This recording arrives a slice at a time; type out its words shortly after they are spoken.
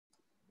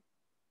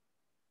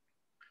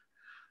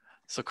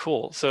So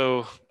cool.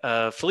 So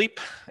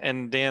Philippe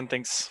and Dan,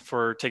 thanks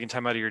for taking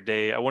time out of your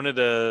day. I wanted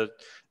to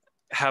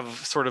have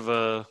sort of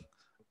a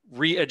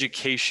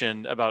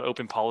re-education about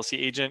Open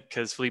Policy Agent,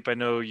 because Philippe, I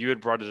know you had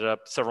brought it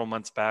up several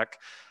months back,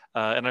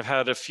 and I've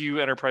had a few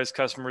enterprise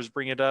customers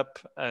bring it up.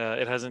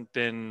 It hasn't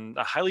been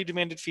a highly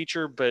demanded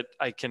feature, but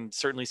I can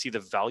certainly see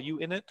the value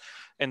in it.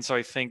 And so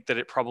I think that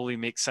it probably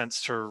makes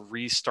sense to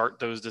restart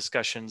those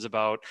discussions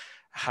about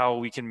how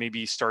we can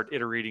maybe start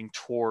iterating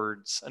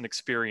towards an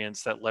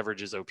experience that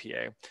leverages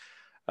OPA.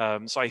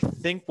 So I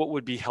think what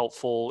would be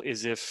helpful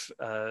is if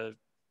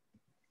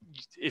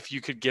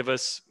you could give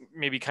us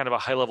maybe kind of a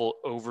high level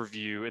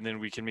overview, and then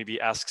we can maybe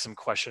ask some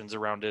questions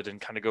around it and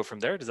kind of go from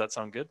there. Does that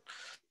sound good?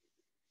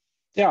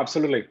 Yeah,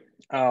 absolutely.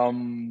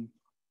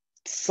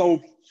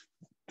 So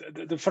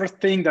the first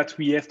thing that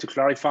we have to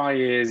clarify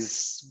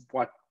is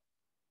what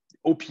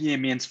OPA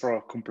means for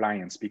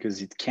compliance,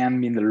 because it can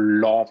mean a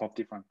lot of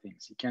different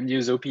things. You can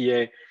use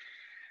OPA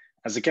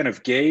as a kind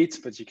of gate,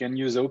 but you can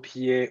use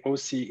OPA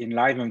OC in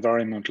live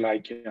environment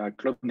like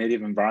cloud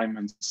native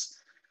environments.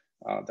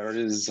 There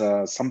is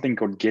something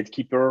called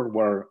Gatekeeper,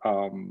 where,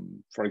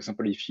 for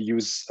example, if you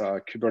use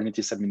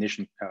Kubernetes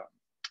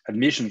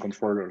admission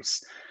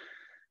controllers,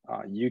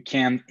 you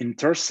can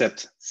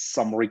intercept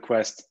some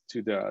request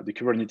to the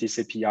Kubernetes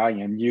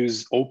API and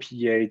use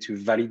OPA to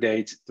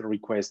validate the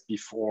request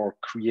before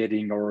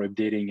creating or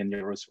updating any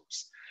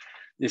resource.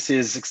 This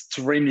is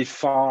extremely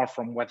far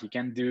from what you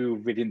can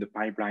do within the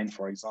pipeline,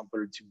 for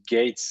example, to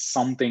gate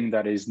something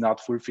that is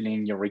not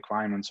fulfilling your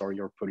requirements or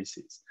your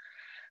policies.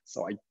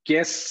 So I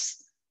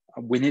guess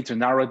we need to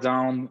narrow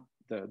down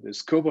the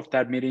scope of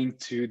that meeting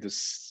to the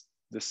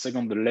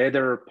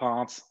later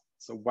part.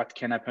 So what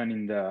can happen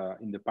in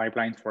the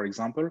pipeline, for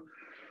example.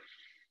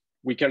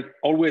 We can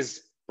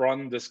always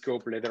run the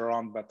scope later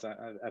on, but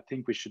I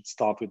think we should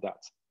start with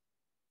that.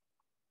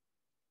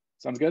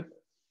 Sounds good?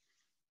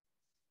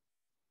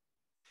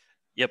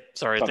 Yep,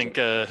 sorry, I think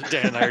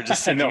Dan and I are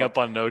just syncing up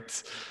on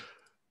notes.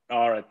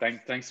 All right,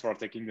 thanks for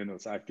taking the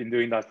notes. I've been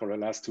doing that for the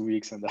last 2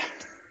 weeks, and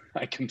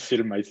I can't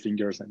feel my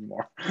fingers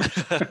anymore.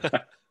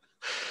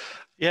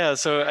 Yeah,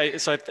 so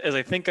as I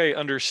think I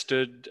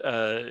understood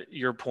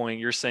your point,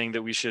 you're saying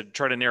that we should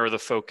try to narrow the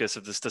focus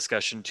of this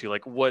discussion to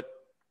like what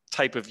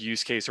type of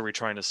use case are we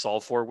trying to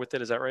solve for with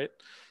it? Is that right?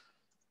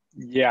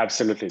 Yeah,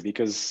 absolutely,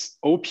 because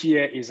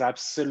OPA is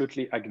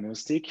absolutely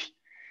agnostic.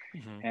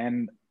 Mm-hmm.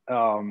 And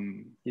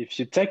if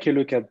you take a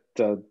look at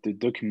the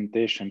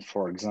documentation,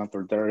 for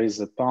example, there is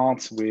a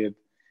part with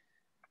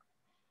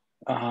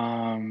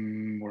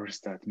where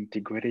is that,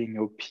 integrating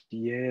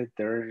OPA.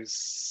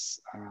 There's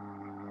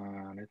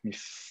let me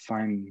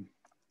find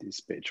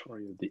this page for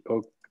you, the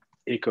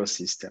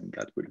ecosystem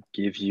that will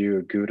give you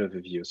a good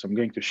overview. So I'm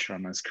going to share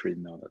my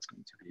screen now. That's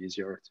going to be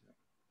easier to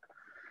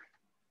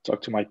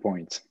talk to my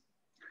point.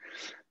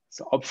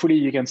 So hopefully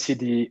you can see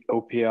the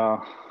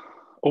OPA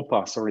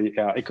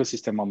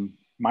ecosystem on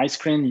my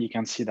screen. You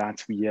can see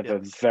that we have a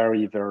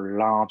very, very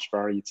large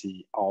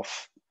variety of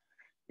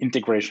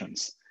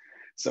integrations.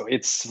 So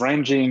it's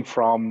ranging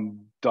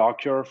from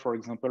Docker, for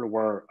example,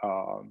 where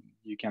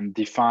you can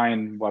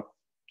define what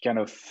kind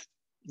of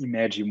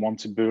image you want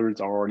to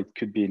build, or it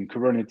could be in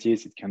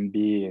Kubernetes, it can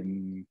be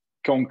in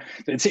Kong.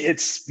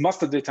 It's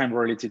most of the time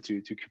related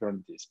to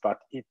Kubernetes, but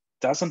it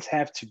doesn't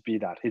have to be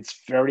that.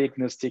 It's very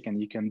agnostic, and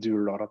you can do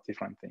a lot of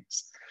different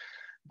things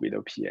with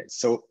OPA.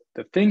 So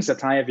the things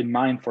that I have in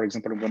mind, for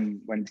example,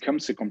 when it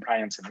comes to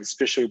compliance, and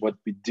especially what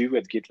we do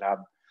at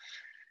GitLab,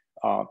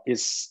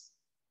 is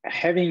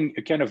having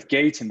a kind of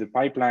gate in the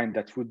pipeline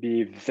that would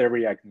be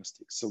very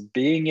agnostic. So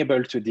being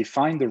able to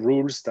define the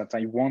rules that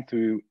I want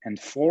to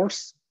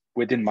enforce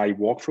within my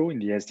workflow in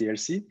the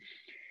SDLC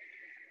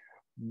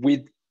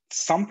with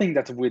something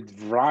that would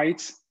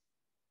write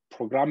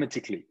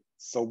programmatically.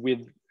 So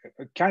with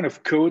a kind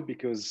of code,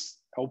 because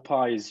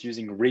OPA is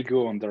using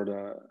Rego under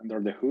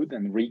the hood,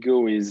 and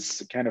Rego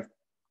is kind of,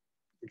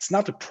 it's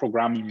not a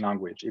programming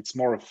language, it's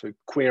more of a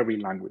query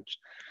language.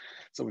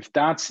 So with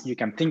that, you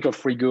can think of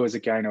Rego as a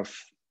kind of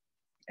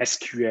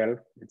SQL.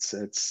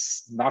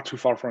 It's not too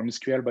far from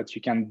SQL, but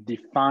you can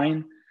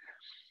define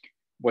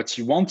what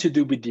you want to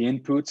do with the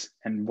input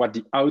and what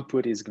the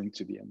output is going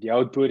to be. And the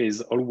output is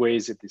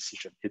always a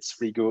decision. It's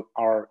Rego,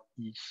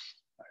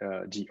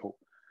 R-E-G-O.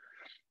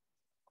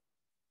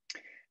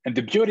 And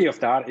the beauty of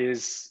that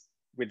is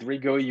with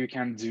Rego, you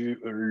can do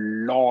a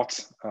lot.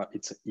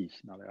 It's an E,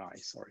 not an I,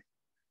 sorry.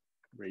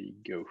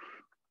 Rego.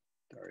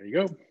 There you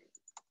go.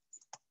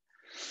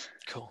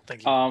 Cool,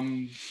 thank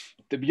you.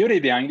 The beauty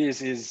behind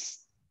this is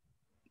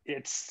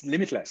it's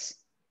limitless.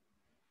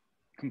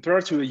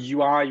 Compared to a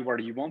UI where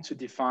you want to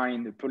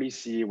define the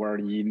policy, where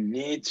you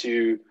need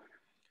to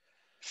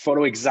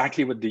follow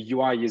exactly what the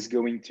UI is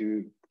going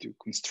to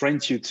constrain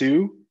you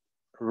to,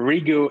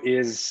 Rego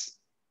is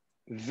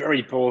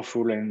very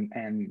powerful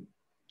and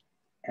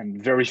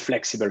very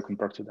flexible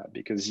compared to that,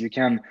 because you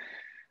can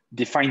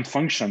define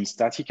functions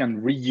that you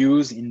can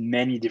reuse in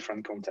many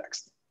different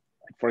contexts.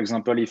 Like, for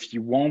example, if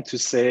you want to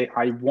say,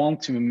 I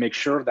want to make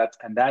sure that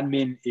an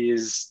admin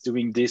is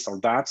doing this or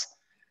that,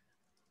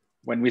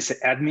 When we say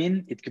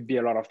admin, it could be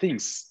a lot of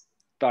things.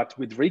 But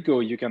with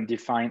Rigo, you can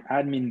define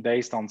admin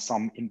based on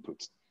some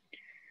input.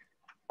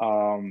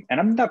 And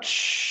I'm not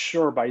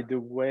sure, by the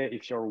way,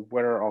 if you're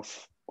aware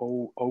of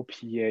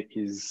OPA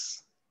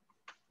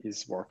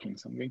is working.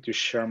 So I'm going to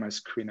share my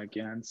screen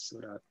again so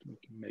that we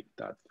can make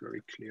that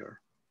very clear.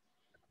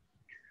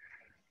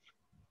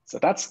 So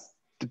that's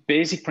the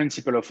basic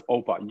principle of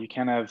OPA. You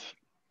can have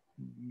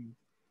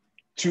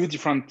two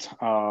different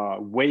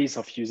ways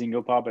of using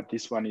OPA, but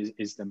this one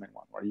is the main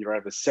one, where you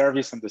have a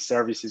service and the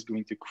service is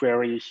going to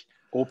query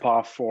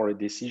OPA for a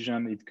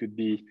decision. It could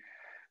be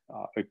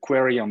a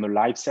query on the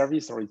live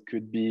service, or it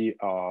could be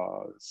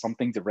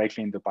something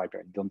directly in the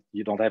pipeline.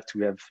 You don't have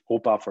to have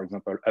OPA, for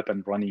example, up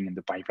and running in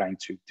the pipeline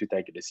to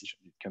take a decision.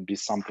 It can be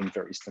something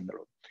very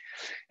standalone.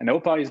 And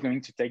OPA is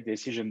going to take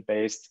decision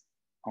based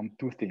on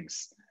two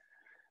things.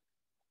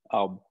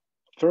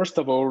 First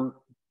of all,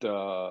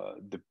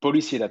 the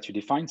policy that you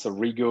define. So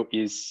Rigo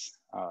is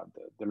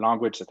the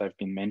language that I've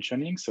been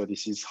mentioning. So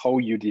this is how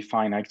you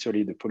define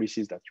actually the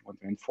policies that you want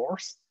to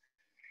enforce.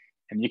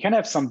 And you can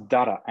have some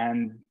data.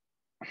 And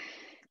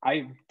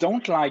I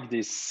don't like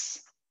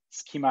this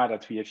schema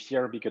that we have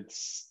here,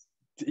 because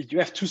you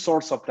have two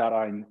sorts of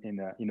data in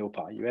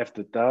OPA. You have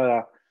the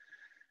data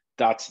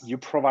that you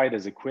provide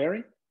as a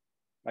query.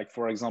 Like,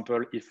 for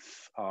example,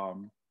 if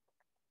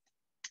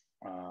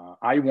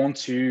I want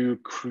to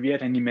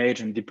create an image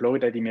and deploy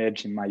that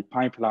image in my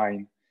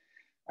pipeline,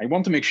 I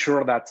want to make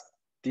sure that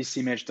this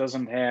image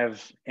doesn't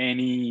have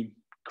any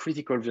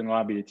critical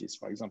vulnerabilities,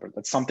 for example.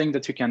 That's something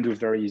that you can do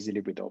very easily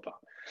with OPA.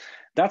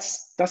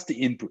 That's the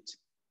input.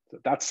 So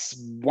that's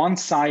one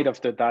side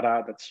of the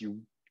data that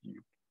you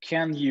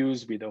can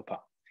use with OPA.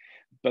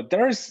 But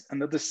there's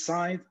another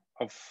side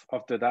of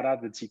the data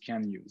that you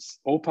can use.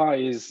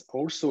 OPA is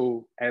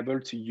also able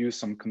to use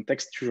some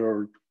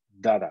contextual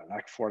data.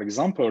 Like, for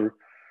example,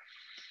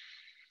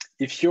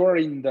 if you're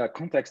in the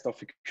context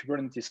of a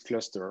Kubernetes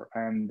cluster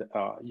and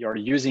you're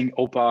using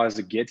OPA as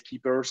a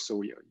gatekeeper,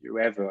 so you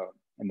have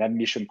an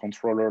admission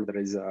controller that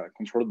is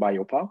controlled by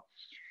OPA,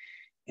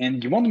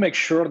 and you want to make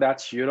sure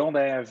that you don't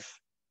have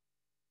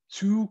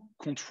two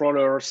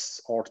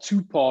controllers or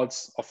two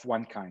pods of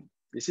one kind.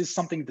 This is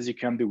something that you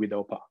can do with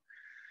OPA.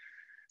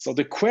 So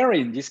the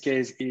query in this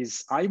case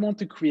is, I want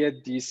to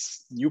create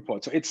this new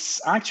pod. So it's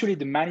actually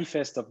the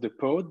manifest of the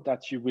pod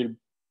that you will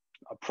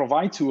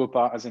provide to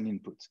OPA as an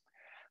input.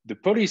 The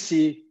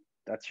policy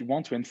that you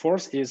want to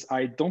enforce is,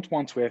 I don't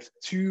want to have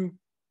two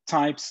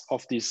types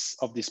of this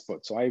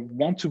pod. So I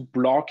want to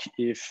block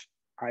if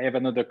I have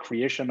another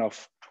creation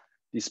of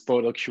this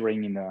pod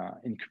occurring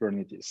in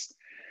Kubernetes.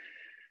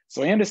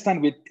 So I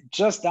understand with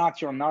just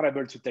that, you're not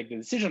able to take the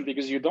decision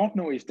because you don't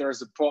know if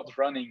there's a pod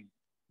running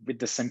with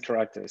the same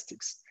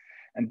characteristics.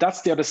 And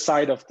that's the other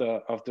side of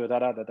the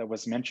data that I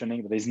was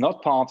mentioning that is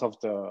not part of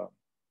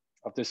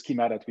the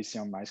schema that we see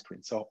on my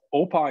screen. So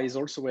OPA is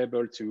also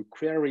able to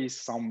query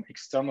some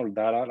external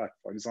data. Like,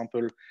 for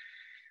example,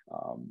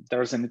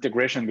 there's an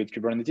integration with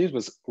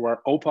Kubernetes where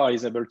OPA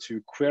is able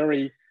to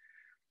query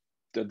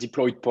the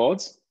deployed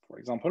pods, for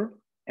example,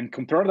 and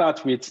compare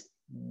that with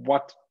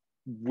what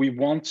we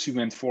want to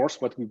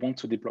enforce, what we want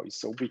to deploy.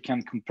 So we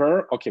can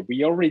compare, okay,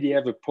 we already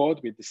have a pod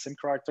with the same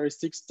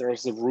characteristics.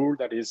 There's a rule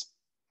that is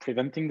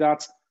preventing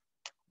that.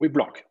 We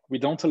block, we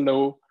don't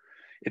allow.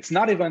 It's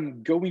not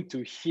even going to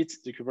hit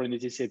the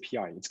Kubernetes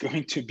API. It's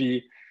going to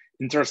be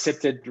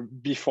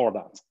intercepted before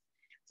that.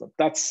 So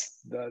that's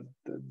the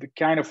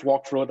kind of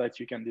workflow that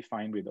you can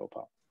define with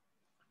OPA.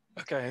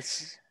 Okay.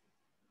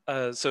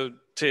 So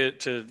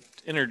to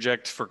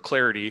interject for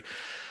clarity,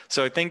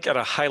 so I think at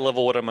a high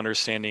level, what I'm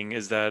understanding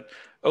is that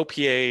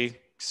OPA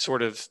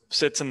sort of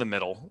sits in the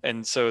middle.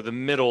 And so the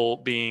middle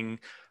being,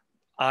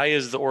 I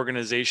as the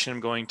organization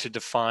am going to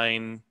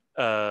define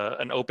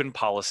an open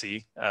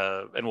policy,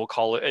 and we'll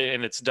call it,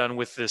 and it's done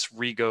with this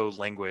Rigo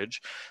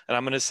language. And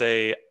I'm going to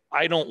say,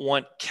 I don't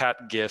want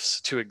cat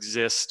GIFs to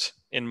exist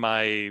in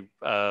my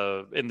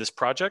in this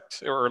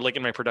project or like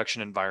in my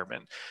production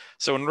environment.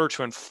 So in order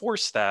to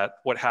enforce that,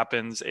 what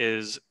happens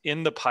is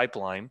in the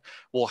pipeline,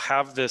 we'll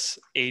have this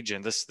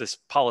agent, this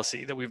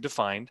policy that we've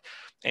defined.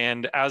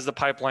 And as the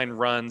pipeline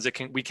runs,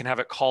 we can have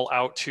it call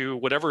out to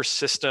whatever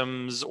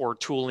systems or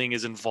tooling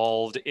is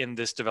involved in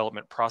this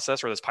development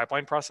process or this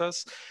pipeline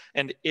process.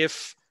 And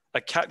if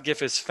a cat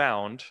GIF is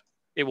found,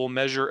 it will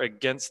measure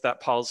against that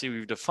policy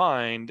we've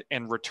defined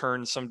and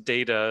return some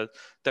data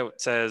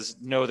that says,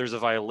 no, there's a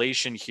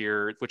violation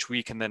here, which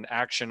we can then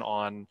action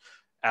on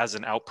as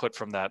an output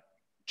from that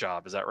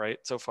job. Is that right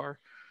so far?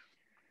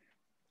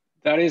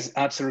 That is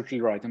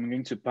absolutely right. I'm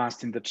going to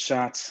paste in the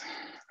chat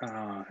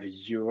a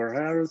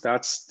URL.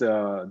 That's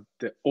the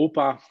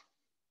OPA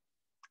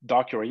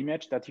Docker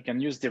image that you can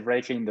use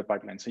directly in the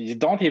pipeline. So you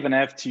don't even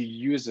have to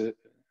use a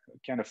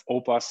kind of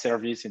OPA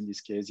service in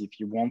this case if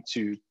you want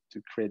to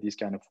create this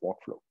kind of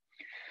workflow.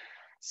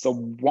 So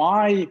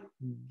why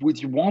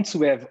would you want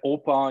to have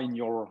OPA in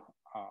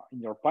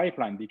your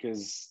pipeline?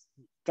 Because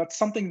that's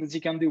something that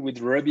you can do with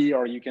Ruby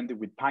or you can do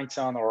with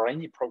Python or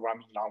any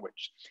programming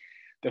language.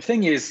 The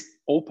thing is,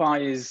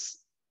 OPA is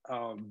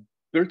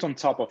built on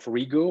top of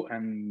Rego,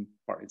 and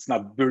or it's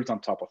not built on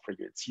top of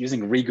Rego. It's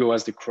using Rego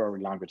as the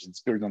query language.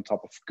 It's built on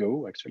top of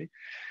Go, actually.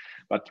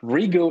 But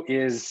Rego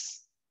is,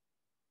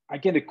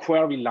 again, a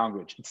query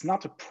language. It's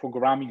not a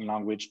programming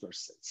language per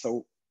se.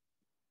 So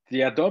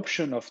the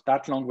adoption of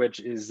that language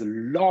is a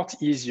lot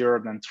easier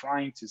than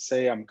trying to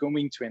say, I'm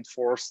going to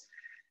enforce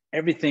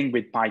everything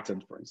with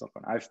Python, for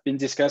example. I've been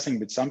discussing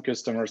with some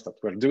customers that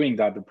were doing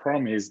that. The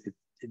problem is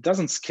it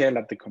doesn't scale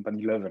at the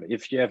company level.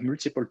 If you have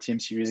multiple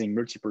teams using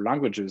multiple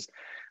languages,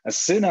 as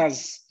soon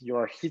as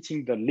you're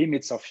hitting the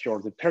limits of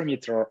the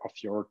perimeter of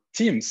your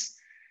teams,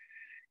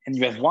 and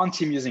you have one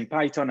team using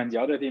Python and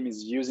the other team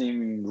is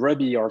using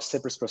Ruby or C++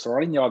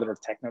 or any other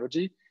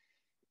technology,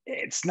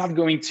 it's not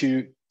going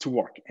to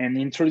work. And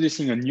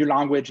introducing a new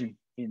language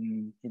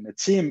in a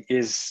team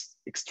is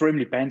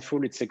extremely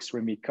painful. It's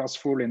extremely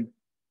costful, and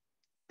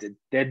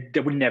they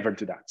will never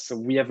do that. So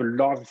we have a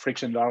lot of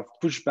friction, a lot of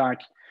pushback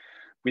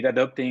with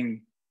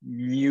adopting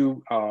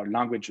new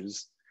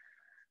languages.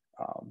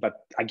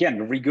 But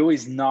again, Rego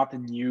is not a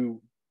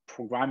new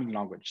programming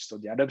language. So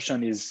the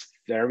adoption is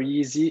very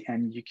easy,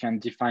 and you can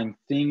define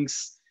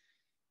things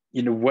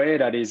in a way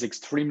that is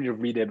extremely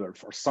readable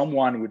for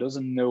someone who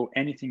doesn't know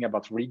anything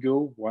about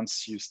Rego.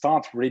 Once you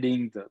start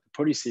reading the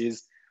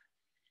policies,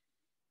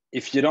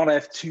 if you don't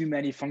have too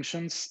many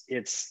functions,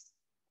 it's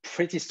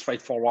pretty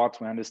straightforward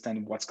to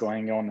understand what's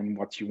going on and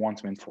what you want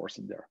to enforce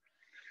in there.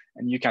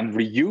 And you can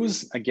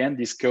reuse, again,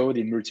 this code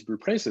in multiple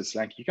places.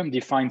 Like you can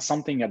define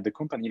something at the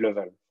company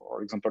level.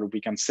 For example, we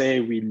can say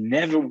we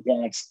never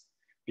want,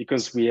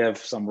 because we have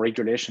some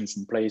regulations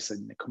in place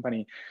in the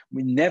company,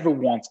 we never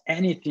want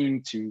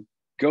anything to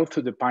go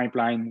through the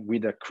pipeline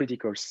with a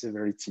critical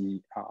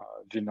severity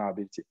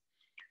vulnerability.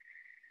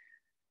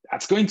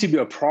 That's going to be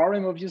a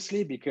problem,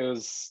 obviously,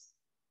 because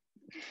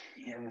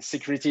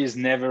security is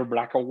never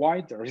black or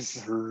white. There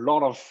is a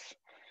lot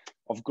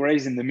of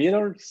grays in the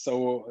middle.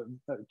 So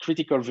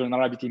critical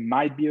vulnerability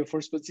might be a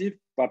false positive,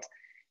 but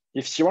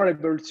if you are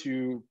able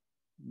to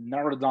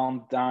narrow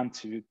down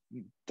to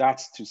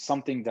that to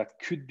something that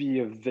could be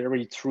a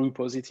very true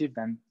positive,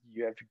 then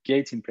you have a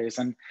gate in place.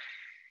 And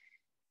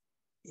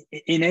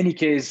in any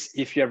case,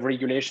 if you have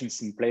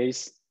regulations in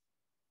place,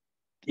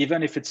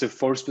 even if it's a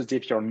false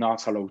positive, you're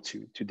not allowed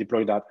to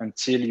deploy that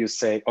until you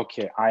say,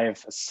 okay, I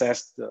have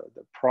assessed the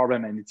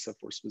problem and it's a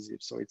false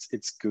positive. So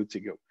it's good to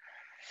go.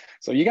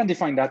 So you can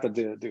define that at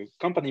the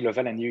company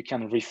level, and you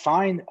can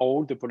refine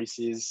all the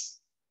policies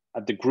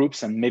at the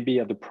groups and maybe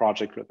at the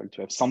project level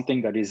to have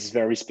something that is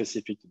very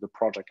specific to the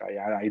project.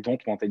 I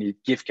don't want any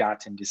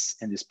givecat in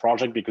this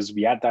project because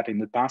we had that in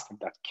the past and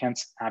that can't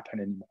happen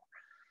anymore.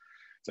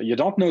 So you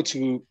don't need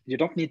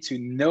to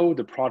know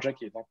the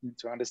project. You don't need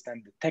to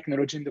understand the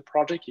technology in the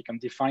project. You can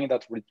define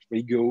that with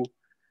Rego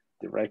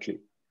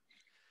directly.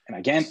 And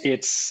again,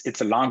 it's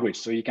a language,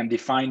 so you can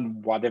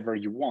define whatever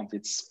you want.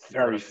 It's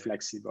very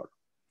flexible.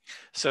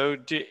 So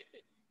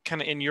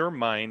kind of in your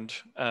mind,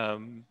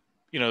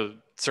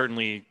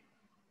 certainly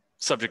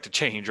subject to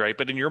change, right?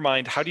 But in your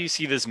mind, how do you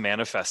see this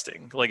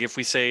manifesting? Like if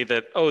we say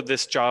that, oh,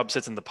 this job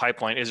sits in the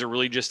pipeline, is it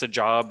really just a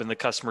job and the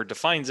customer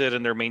defines it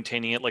and they're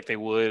maintaining it like they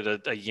would a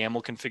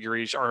YAML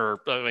configuration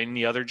or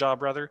any other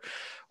job rather?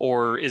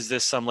 Or is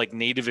this some like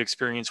native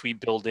experience we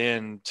build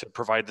in to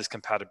provide this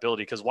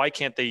compatibility? Because why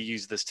can't they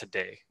use this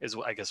today is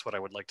I guess what I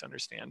would like to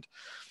understand.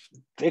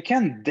 They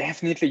can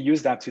definitely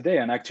use that today.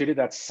 And actually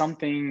that's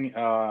something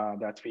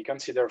that we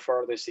consider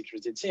for the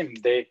security team.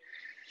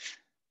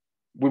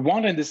 We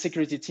wanted the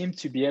security team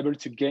to be able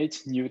to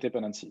gate new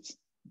dependencies.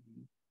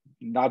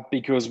 Not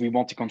because we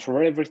want to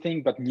control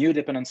everything, but new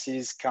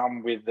dependencies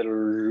come with a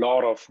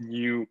lot of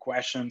new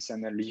questions,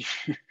 and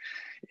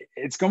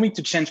it's going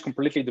to change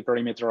completely the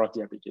perimeter of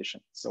the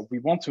application. So we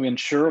want to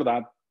ensure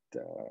that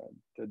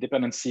the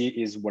dependency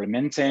is well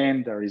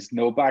maintained, there is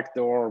no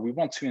backdoor. We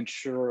want to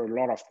ensure a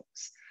lot of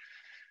things.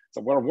 So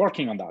we're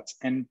working on that.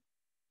 And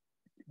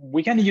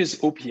we can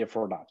use OPA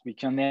for that. We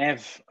can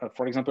have,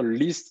 for example, a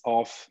list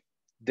of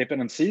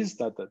dependencies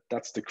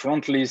that's the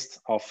current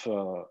list of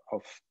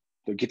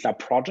the GitLab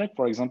project,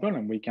 for example,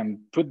 and we can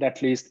put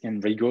that list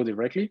in Rego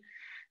directly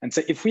and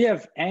say, if we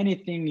have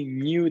anything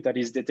new that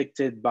is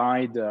detected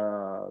by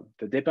the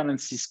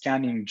dependency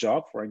scanning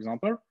job, for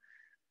example,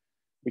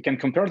 we can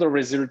compare the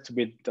result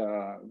with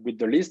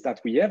the list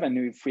that we have. And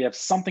if we have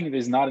something that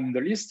is not in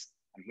the list,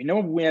 we know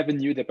we have a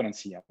new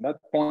dependency. At that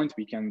point,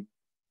 we can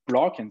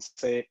block and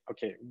say,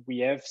 okay, we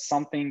have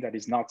something that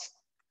is not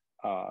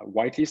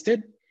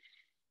whitelisted.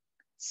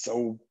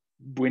 So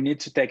we need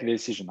to take a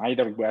decision.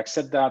 Either we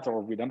accept that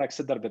or we don't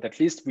accept that, but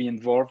at least we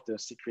involve the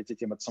security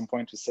team at some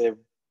point to say,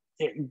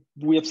 hey,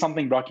 we have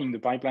something blocking the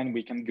pipeline.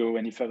 We can go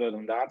any further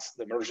than that.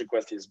 The merge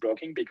request is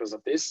blocking because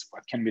of this.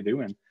 What can we do?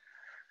 And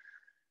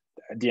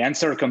the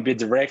answer can be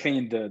directly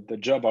in the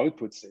job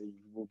output. So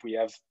we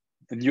have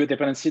a new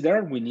dependency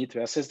there. We need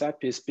to assess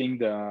that, PSPing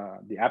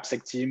the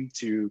AppSec team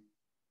to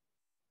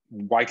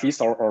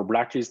whitelist or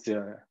blacklist.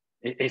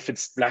 If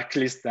it's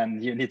blacklist,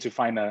 then you need to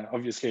find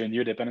obviously a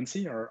new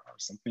dependency or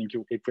something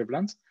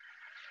equivalent.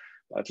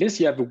 But at least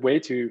you have a way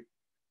to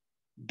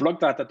block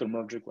that at the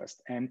merge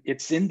request. And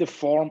it's in the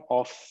form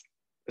of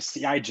a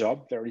CI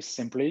job, very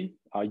simply,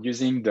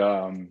 using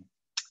the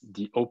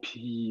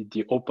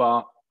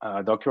OPA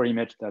Docker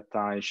image that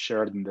I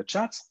shared in the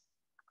chat.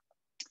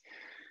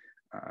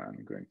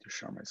 I'm going to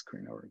share my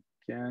screen over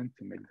again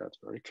to make that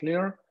very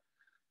clear.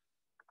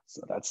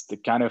 So that's the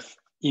kind of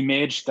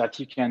image that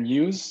you can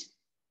use.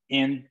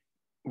 And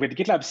with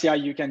GitLab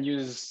CI, you can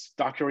use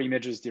Docker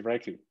images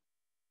directly.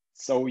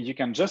 So you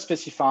can just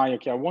specify,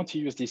 okay, I want to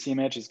use this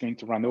image, it's going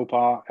to run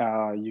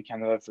OPA. You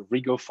can have a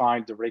Rego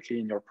file directly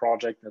in your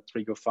project. That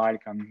Rego file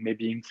can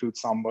maybe include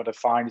some other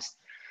files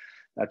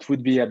that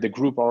would be at the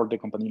group or the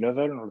company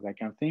level or that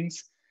kind of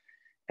things.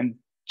 And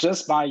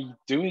just by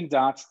doing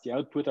that, the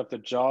output of the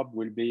job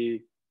will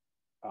be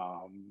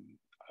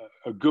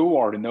a go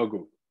or a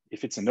no-go.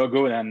 If it's a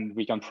no-go, then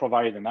we can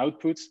provide an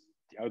output.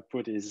 The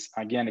output is,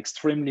 again,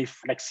 extremely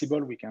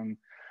flexible. We can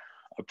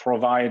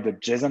provide a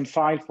JSON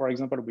file, for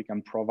example. We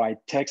can provide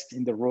text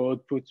in the raw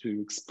output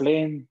to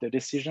explain the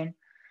decision.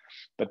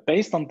 But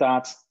based on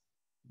that,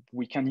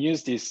 we can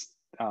use this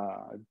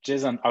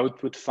JSON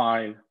output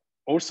file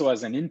also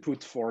as an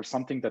input for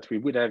something that we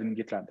would have in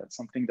GitLab. That's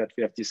something that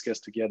we have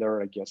discussed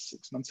together, I guess,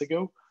 6 months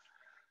ago,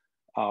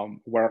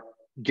 where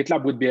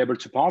GitLab would be able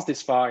to parse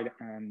this file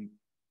and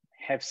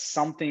have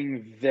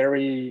something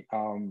very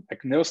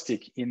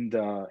agnostic in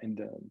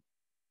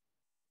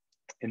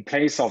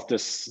place of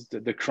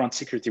the current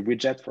security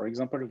widget. For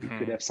example, we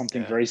could have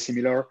something very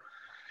similar.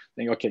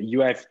 Think, okay,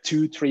 you have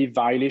 2-3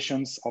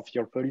 violations of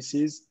your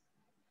policies.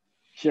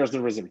 Here's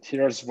the result.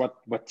 Here's what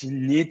you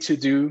need to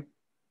do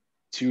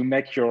to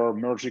make your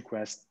merge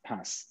request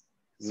pass.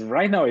 So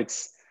right now,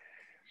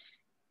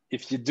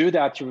 if you do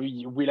that,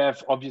 you will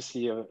have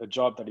obviously a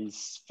job that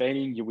is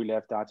failing. You will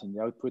have that in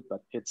the output,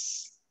 but I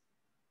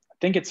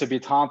think it's a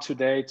bit hard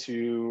today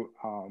to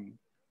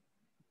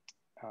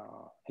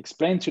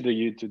explain to the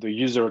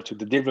user, to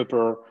the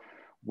developer,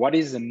 what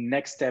is the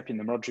next step in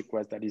the merge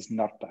request that is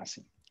not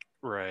passing.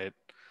 Right.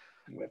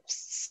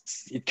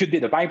 It could be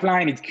the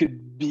pipeline, it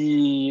could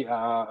be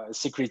a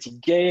security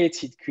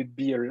gate, it could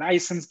be a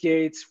license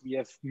gate. We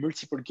have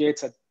multiple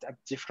gates at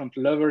different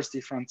levels,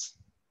 different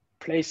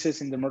places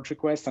in the merge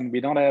request, and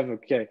we don't have,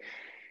 okay,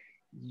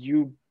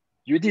 you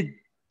did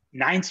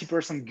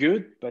 90%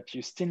 good, but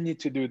you still need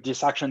to do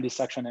this action,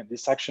 and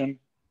this action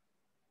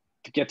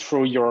to get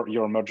through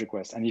your merge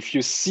request. And if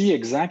you see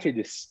exactly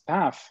this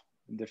path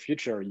in the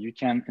future, you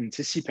can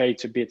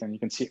anticipate a bit and you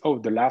can see, oh,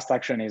 the last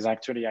action is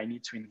actually, I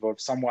need to involve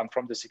someone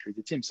from the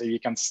security team. So you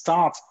can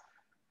start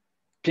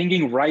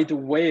pinging right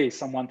away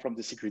someone from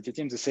the security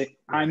team to say,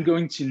 I'm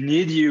going to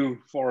need you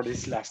for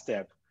this last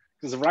step.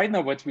 Because right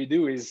now what we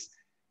do is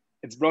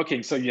it's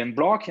blocking. So you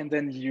unblock and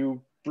then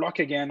you block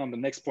again on the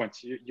next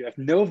point. You have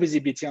no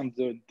visibility on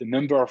the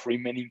number of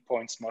remaining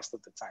points most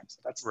of the time.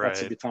 So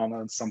that's a bit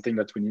on something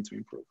that we need to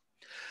improve.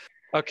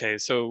 Okay,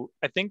 so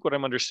I think what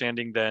I'm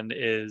understanding then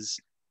is,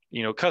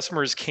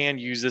 customers can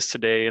use this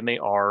today, and they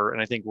are,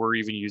 and I think we're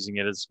even using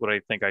it, is what I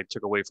think I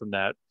took away from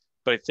that.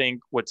 But I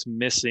think what's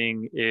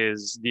missing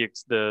is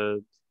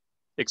the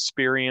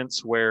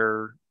experience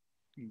where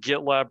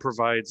GitLab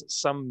provides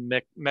some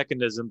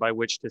mechanism by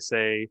which to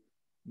say,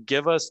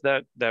 give us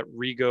that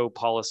Rego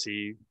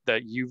policy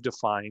that you've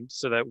defined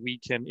so that we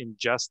can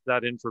ingest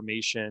that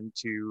information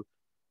to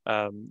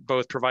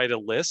both provide a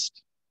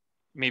list,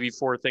 maybe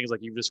for things like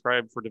you've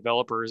described for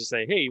developers,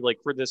 say, hey, like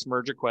for this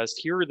merge request,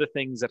 here are the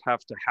things that have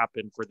to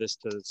happen for this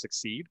to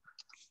succeed.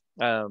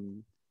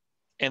 And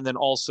then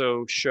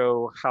also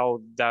show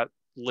how that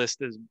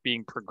list is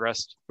being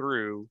progressed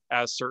through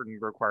as certain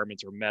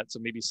requirements are met. So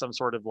maybe some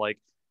sort of like,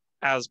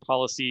 as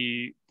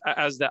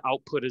the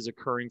output is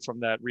occurring from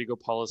that Rego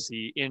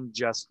policy,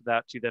 ingest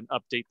that to then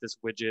update this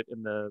widget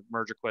in the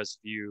merge request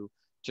view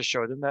to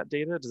show them that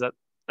data.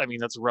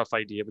 That's a rough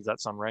idea, but does that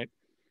sound right?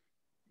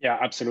 Yeah,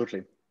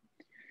 absolutely.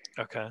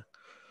 Okay.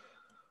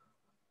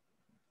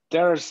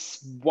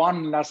 There's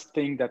one last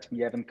thing that we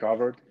haven't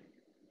covered,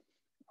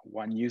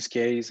 one use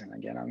case. And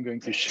again, I'm going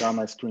to share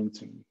my screen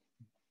to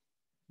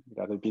make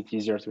that a bit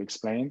easier to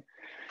explain.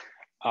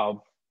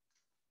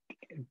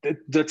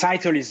 The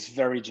title is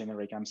very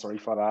generic. I'm sorry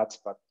for that,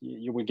 but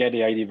you will get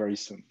the idea very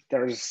soon.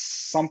 There's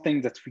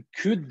something that we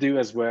could do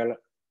as well.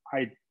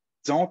 I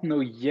don't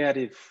know yet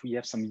if we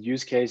have some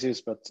use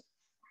cases, but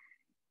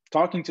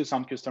talking to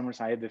some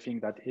customers, I have the feeling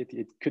that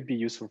it could be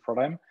useful for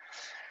them.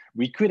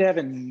 We could have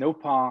an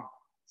OPA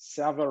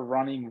server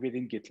running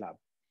within GitLab.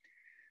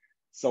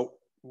 So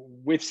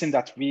we've seen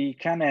that we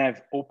can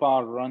have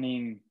OPA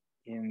running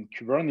in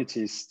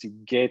Kubernetes to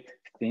get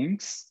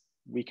things.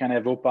 We can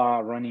have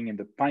OPA running in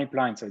the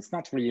pipeline. So it's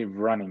not really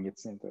running,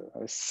 it's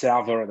a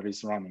server that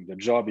is running. The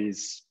job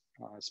is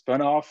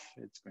spun off,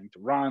 it's going to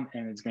run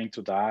and it's going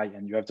to die,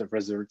 and you have the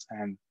results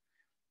and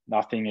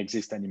nothing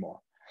exists anymore.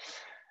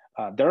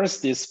 There is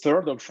this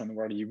third option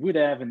where you would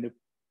have an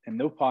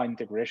OPA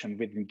integration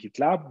within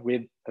GitLab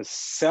with a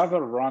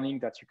server running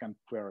that you can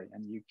query,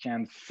 and you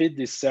can feed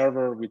this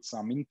server with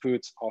some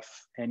inputs of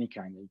any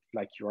kind.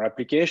 Like your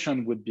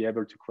application would be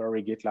able to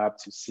query GitLab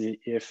to see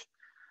if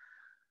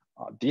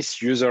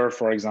this user,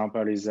 for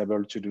example, is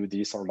able to do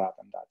this or that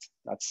and that.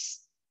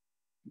 That's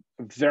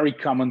a very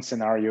common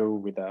scenario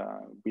with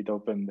the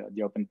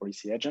open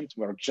policy agent.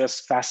 We're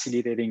just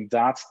facilitating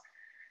that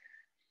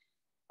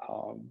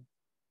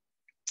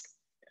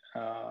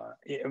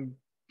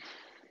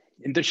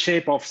in the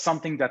shape of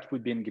something that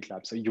would be in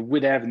GitLab. So you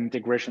would have an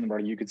integration where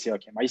you could say,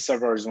 okay, my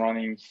server is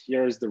running,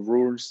 here's the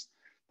rules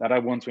that I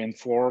want to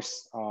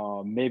enforce,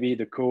 maybe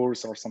the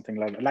course or something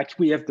like that. Like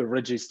we have the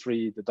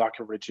registry, the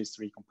Docker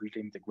registry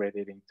completely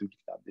integrated into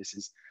GitLab. This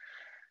is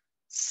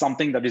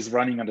something that is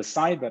running on the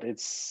side, but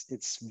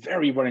it's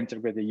very well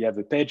integrated. You have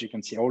a page, you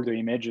can see all the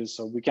images.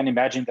 So we can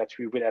imagine that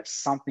we would have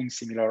something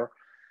similar,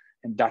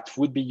 and that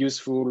would be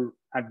useful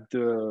at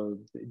the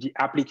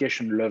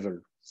application level.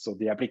 So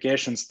the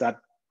applications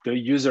that the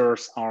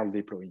users are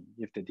deploying.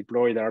 If they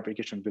deploy their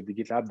application with the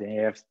GitLab, they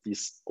have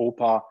this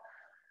OPA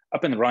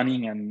up and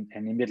running and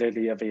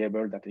immediately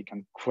available that they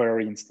can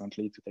query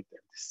instantly to take their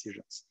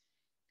decisions.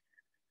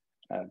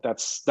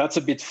 That's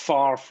a bit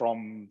far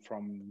from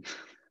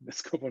the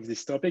scope of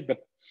this topic,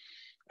 but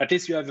at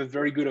least you have a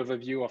very good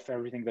overview of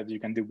everything that you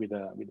can do with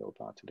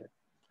OPA today.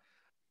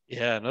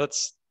 Yeah, no,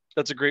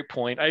 that's a great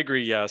point. I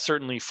agree. Yeah,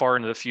 certainly far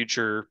into the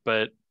future,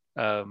 but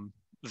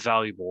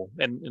valuable.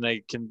 And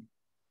I can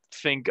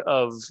think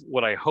of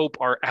what I hope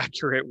are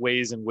accurate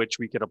ways in which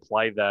we could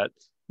apply that,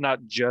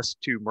 not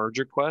just to merge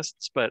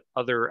requests, but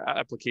other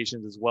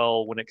applications as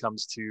well when it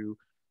comes to,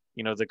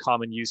 the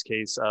common use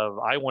case of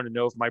I want to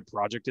know if my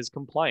project is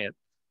compliant.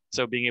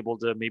 So being able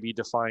to maybe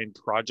define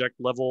project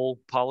level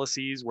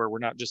policies where we're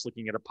not just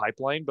looking at a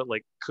pipeline, but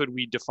like, could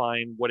we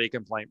define what a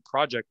compliant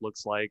project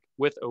looks like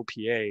with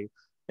OPA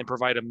and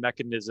provide a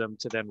mechanism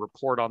to then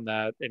report on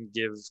that and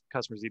give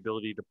customers the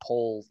ability to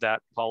pull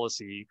that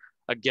policy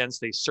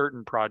against a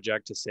certain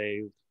project to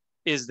say,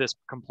 is this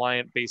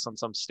compliant based on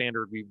some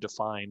standard we've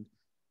defined?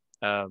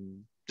 Does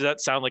that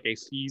sound like a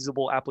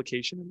feasible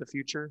application in the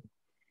future?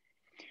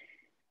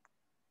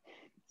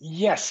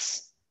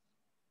 Yes.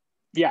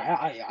 Yeah,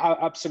 I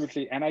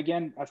absolutely. And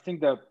again, I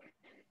think the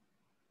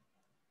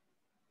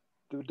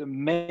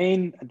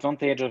main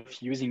advantage of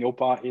using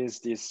OPA is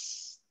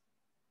this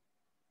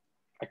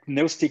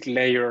agnostic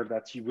layer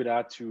that you would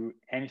add to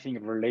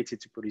anything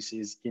related to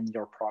policies in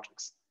your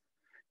projects.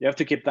 You have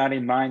to keep that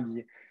in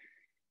mind.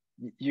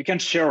 You can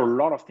share a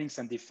lot of things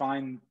and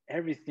define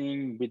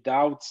everything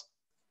without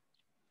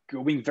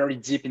going very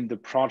deep in the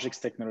project's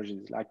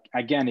technologies. Like,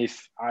 again,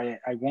 if I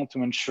want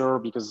to ensure,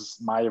 because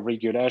my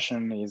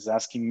regulation is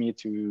asking me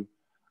to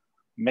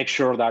make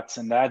sure that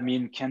an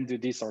admin can do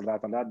this or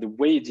that and that, the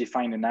way you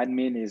define an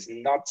admin is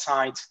not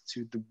tied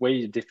to the way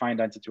you define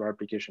that into your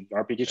application. Your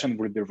application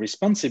will be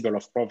responsible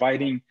of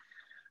providing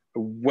a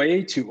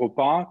way to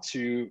OPA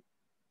to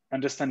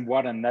understand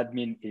what an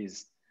admin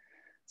is.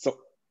 So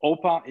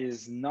OPA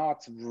is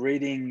not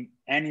reading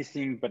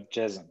anything but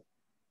JSON.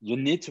 You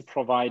need to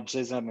provide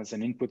JSON as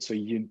an input. So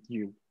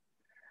you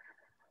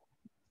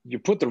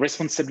put the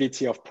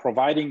responsibility of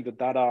providing the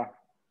data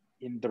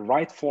in the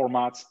right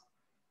format.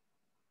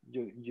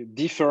 You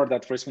defer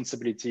that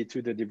responsibility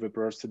to the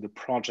developers, to the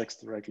projects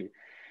directly.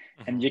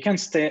 Mm-hmm. And you can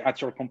stay at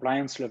your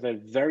compliance level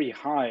very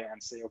high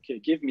and say, okay,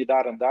 give me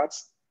that and that.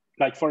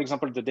 Like, for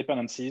example, the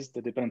dependencies,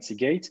 the dependency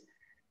gate.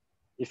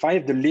 If I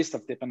have the list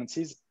of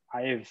dependencies,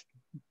 I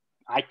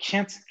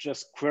can't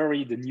just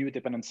query the new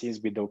dependencies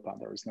with OPA.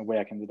 There is no way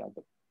I can do that.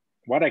 But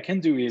what I can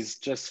do is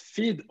just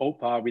feed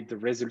OPA with the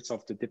results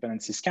of the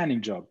dependency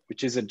scanning job,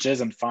 which is a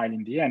JSON file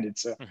in the end.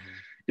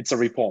 It's a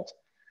report.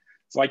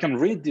 So I can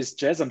read this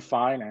JSON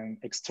file and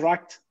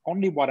extract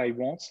only what I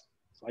want.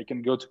 So I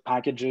can go to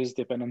packages,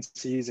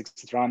 dependencies,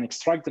 etc., and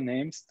extract the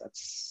names.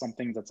 That's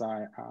something that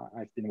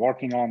I've been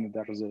working on.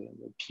 There is a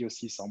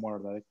POC somewhere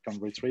that I can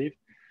retrieve.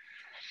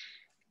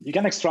 You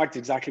can extract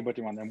exactly what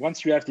you want. And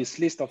once you have this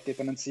list of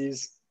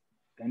dependencies,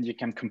 then you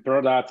can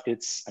compare that.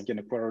 It's, again,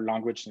 a query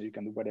language, so you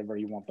can do whatever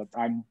you want. But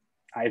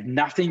I have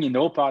nothing in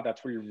OPA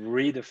that will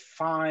read a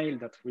file,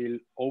 that will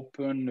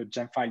open a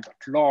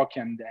gemfile.log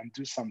and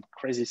do some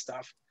crazy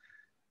stuff.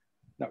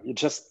 No, you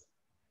just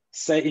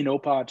say in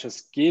OPA,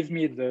 just give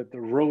me the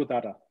raw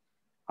data.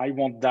 I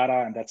want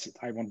data and that's it.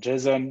 I want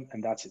JSON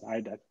and that's it.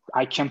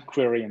 I can't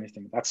query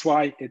anything. That's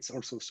why it's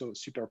also so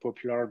super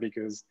popular,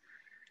 because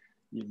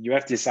you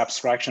have this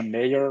abstraction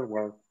layer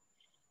where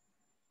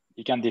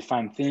you can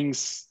define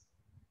things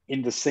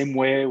in the same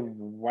way,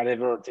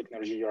 whatever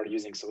technology you are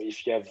using. So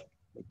if you have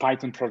a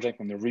Python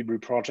project and a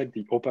Rebrew project,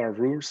 the OPA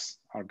rules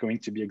are going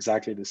to be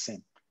exactly the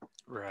same.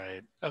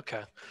 Right.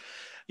 Okay.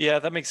 Yeah,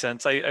 that makes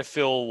sense. I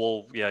feel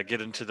we'll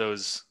get into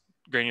those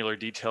granular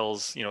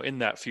details, in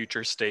that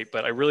future state.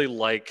 But I really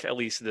like at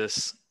least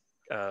this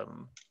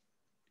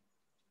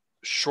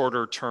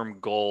shorter term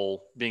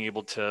goal, being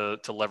able to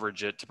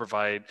leverage it to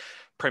provide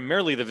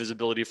primarily the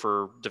visibility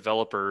for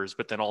developers,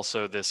 but then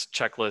also this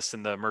checklist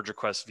in the merge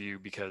request view,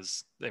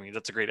 because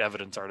that's a great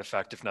evidence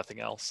artifact, if nothing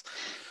else.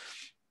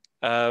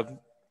 So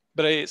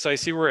I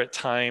see we're at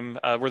time.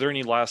 Were there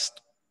any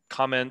last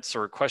comments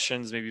or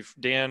questions? Maybe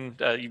Dan,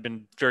 you've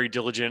been very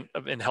diligent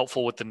and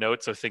helpful with the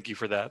notes, so thank you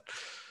for that.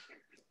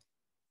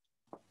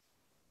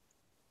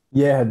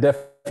 Yeah,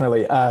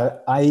 definitely.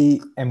 I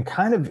am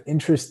kind of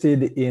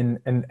interested in,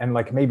 and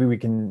like maybe we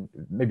can,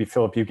 maybe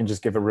Philip, you can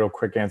just give a real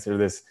quick answer to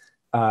this.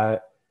 Uh,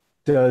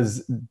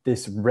 does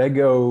this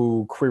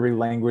Rego query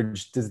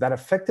language, does that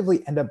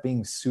effectively end up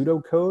being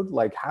pseudocode?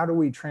 Like, how do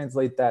we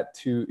translate that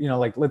to,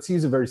 like, let's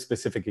use a very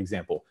specific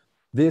example.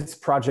 This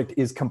project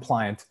is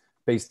compliant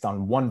based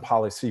on one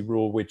policy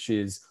rule, which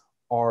is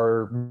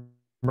our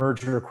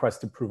merge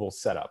request approval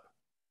setup.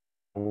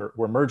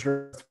 We're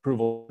merger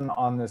approval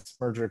on this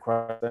merger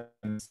request,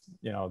 and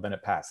then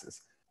it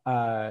passes.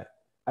 I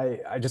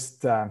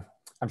just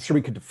I'm sure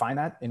we could define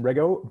that in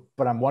Rego,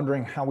 but I'm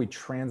wondering how we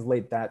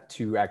translate that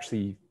to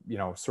actually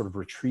sort of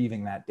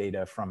retrieving that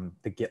data from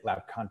the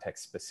GitLab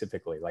context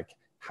specifically. Like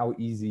how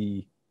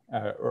easy,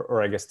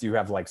 or I guess, do you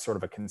have like sort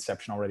of a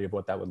conception already of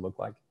what that would look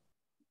like?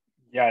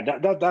 Yeah,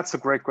 that's a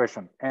great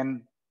question,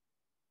 and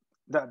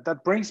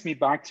that brings me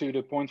back to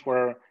the point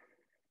where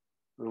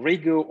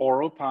Rego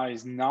or OPA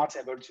is not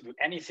able to do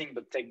anything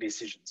but take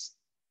decisions.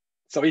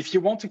 So if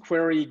you want to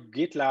query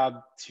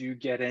GitLab to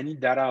get any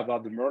data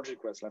about the merge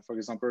request, like for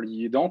example,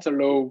 you don't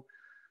allow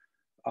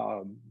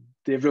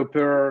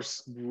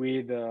developers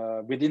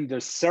within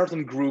the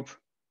certain group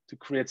to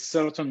create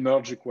certain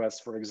merge requests,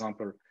 for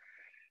example.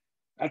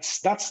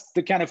 That's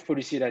the kind of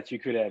policy that you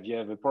could have. You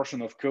have a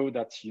portion of code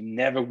that you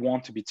never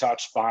want to be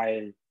touched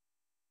by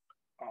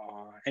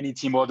any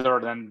team other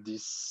than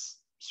this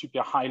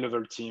super high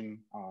level team,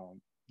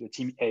 the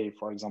team A,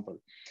 for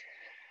example.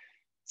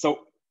 So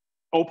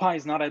OPA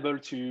is not able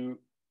to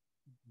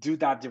do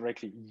that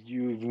directly.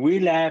 You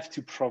will have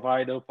to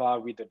provide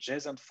OPA with a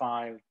JSON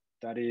file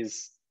that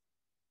is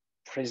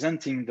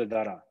presenting the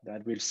data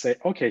that will say,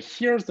 okay,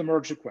 here's the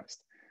merge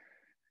request.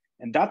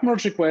 And that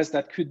merge request,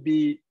 that could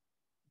be,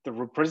 the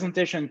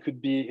representation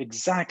could be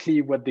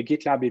exactly what the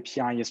GitLab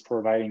API is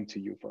providing to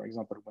you. For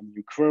example, when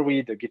you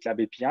query the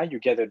GitLab API, you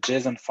get a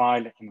JSON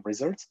file in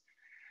results.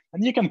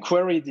 And you can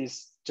query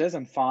this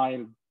JSON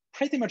file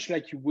pretty much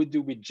like you would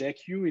do with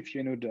JQ if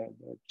you know the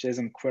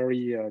JSON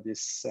query,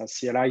 this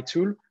CLI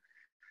tool,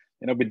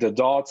 with the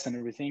dots and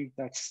everything.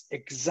 That's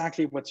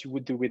exactly what you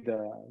would do with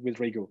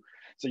Rego.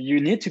 So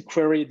you need to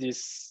query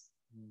this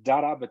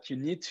data, but you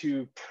need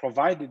to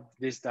provide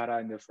this data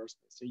in the first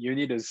place. So you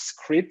need a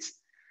script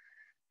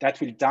that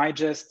will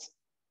digest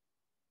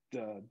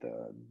the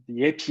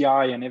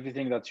API and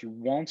everything that you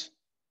want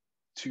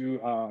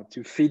to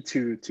feed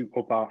to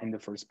OPA in the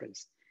first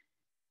place.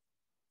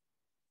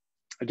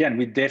 Again,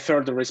 we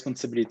defer the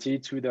responsibility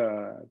to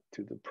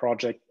the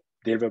project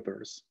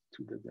developers,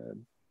 to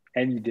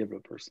any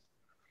developers.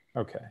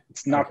 Okay.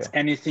 It's not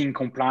anything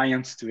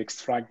compliant to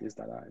extract this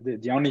data.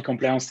 The only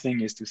compliance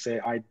thing is to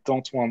say, I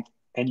don't want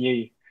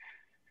any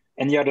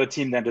other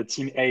team than the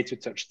team A to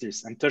touch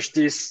this. And touch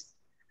this,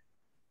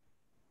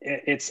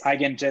 it's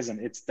again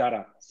JSON, it's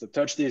data. So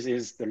touch this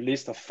is the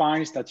list of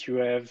files that you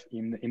have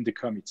in the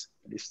commit,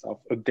 the list of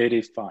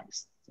updated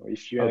files. So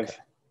if you have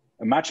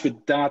a match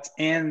with that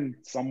and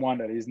someone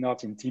that is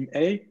not in team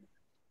A,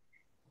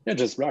 yeah,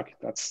 just block.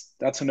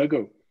 That's a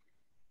no-go.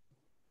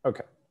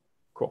 Okay,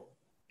 cool.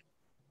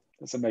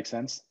 Does that make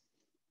sense?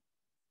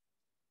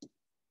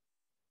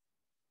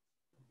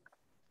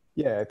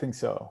 Yeah, I think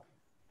so.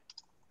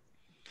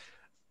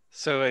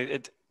 So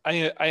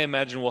I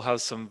imagine we'll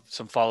have some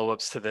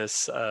follow-ups to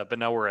this, but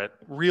now we're at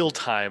real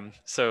time.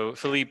 So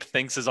Philippe,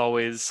 thanks as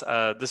always.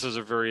 This was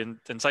a very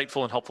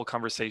insightful and helpful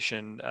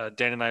conversation.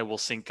 Dan and I will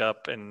sync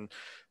up and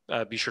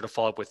be sure to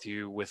follow up with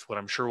you with what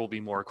I'm sure will be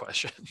more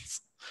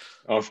questions.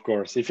 Of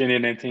course. If you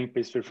need anything,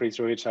 please feel free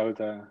to reach out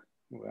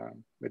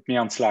with me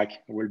on Slack.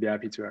 We'll be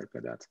happy to help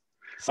with that.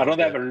 I don't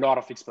have a lot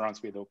of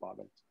experience with OPA,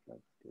 but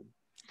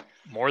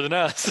more than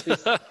us.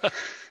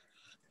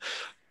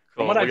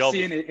 From what I've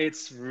seen,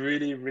 it's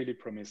really, really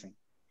promising.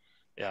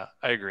 Yeah,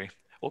 I agree.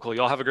 Well, cool.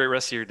 Y'all have a great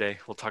rest of your day.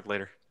 We'll talk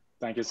later.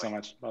 Thank you so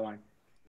much. Bye-bye.